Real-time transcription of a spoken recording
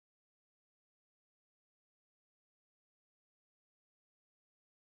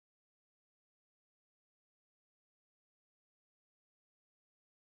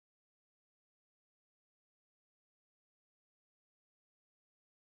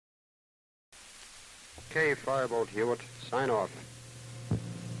Okay, Fireboat Hewitt, sign off.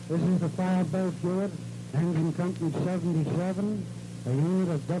 This is the Fireboat Hewitt, Engine Company 77, a unit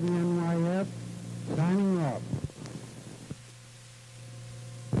of WNYF, signing off.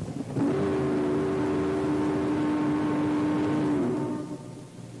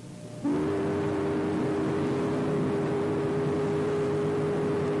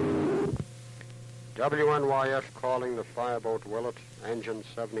 WNYF calling the Fireboat Willett, engine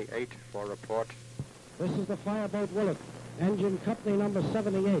 78, for report. This is the Fireboat Willett, Engine Company number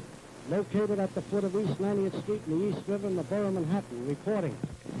 78, located at the foot of East 90th Street in the East River in the borough of Manhattan, reporting.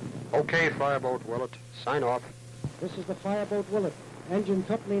 Okay, Fireboat Willett, sign off. This is the Fireboat Willett, Engine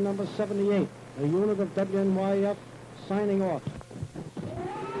Company number 78, a unit of WNYF, signing off.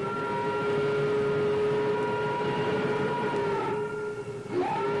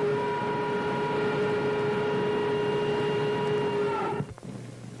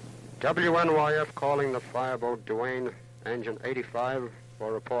 WNYF calling the Fireboat Duane, engine 85,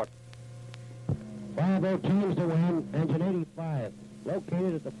 for report. Fireboat James Duane, engine 85,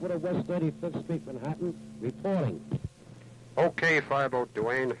 located at the foot of West 35th Street, Manhattan, reporting. Okay, Fireboat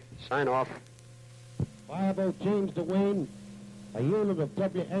Duane, sign off. Fireboat James Duane, a unit of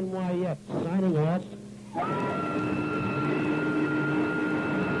WNYF, signing off.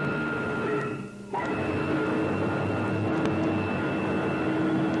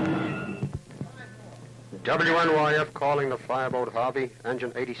 WNYF calling the Fireboat Harvey,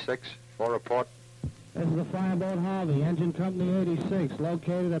 engine 86, for report. This is the Fireboat Harvey, Engine Company 86,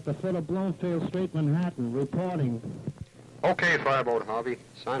 located at the foot of Bloomfield Street, Manhattan, reporting. Okay, Fireboat Harvey,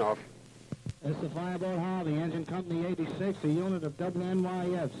 sign off. This is the Fireboat Harvey, Engine Company 86, a unit of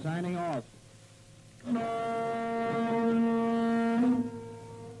WNYF, signing off.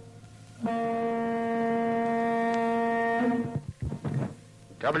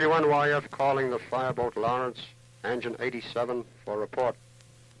 WNYF calling the Fireboat Lawrence, engine 87, for report.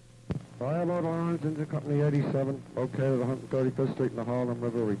 Fireboat Lawrence, Engine Company 87, located at 135th Street in the Harlem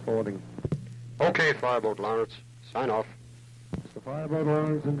River, reporting. Okay, Fireboat Lawrence, sign off. It's the Fireboat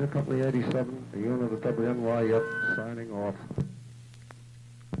Lawrence, Engine Company 87, a unit of WNYF, signing off.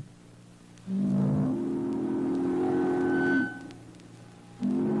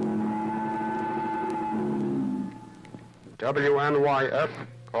 WNYF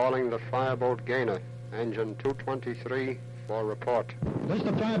calling the Fireboat Gainer, engine 223, for report. This is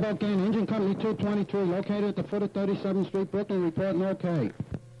the Fireboat Gainer, Engine Company 223, located at the foot of 37th Street, Brooklyn, reporting okay.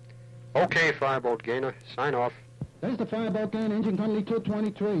 Okay, Fireboat Gainer, sign off. This is the Fireboat Gainer, Engine Company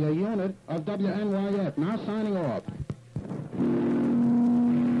 223, a unit of WNYF, now signing off.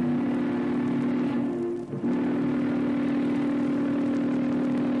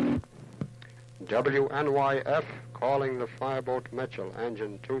 WNYF calling the Fireboat Mitchell,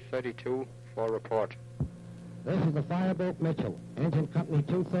 engine 232, for report. This is the Fireboat Mitchell, Engine Company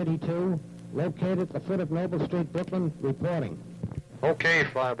 232, located at the foot of Noble Street, Brooklyn, reporting. Okay,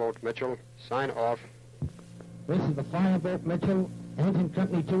 Fireboat Mitchell, sign off. This is the Fireboat Mitchell, Engine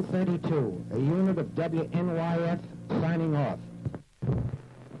Company 232, a unit of WNYF, signing off.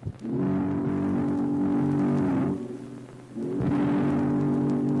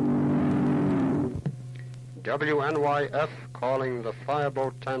 WNYF calling the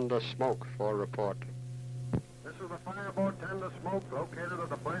Fireboat Tender Smoke for report. This is the Fireboat Tender Smoke, located at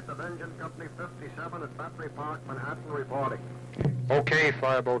the berth of Engine Company 57 at Battery Park, Manhattan, reporting. Okay,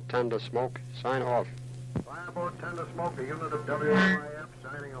 Fireboat Tender Smoke, sign off. Fireboat Tender Smoke, a unit of WNYF,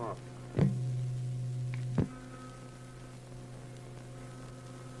 signing off.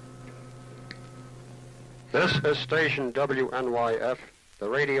 This is station WNYF, the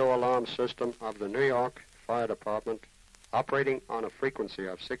radio alarm system of the New York Fire Department, operating on a frequency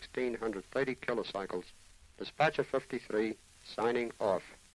of 1630 kilocycles. Dispatcher 53, signing off.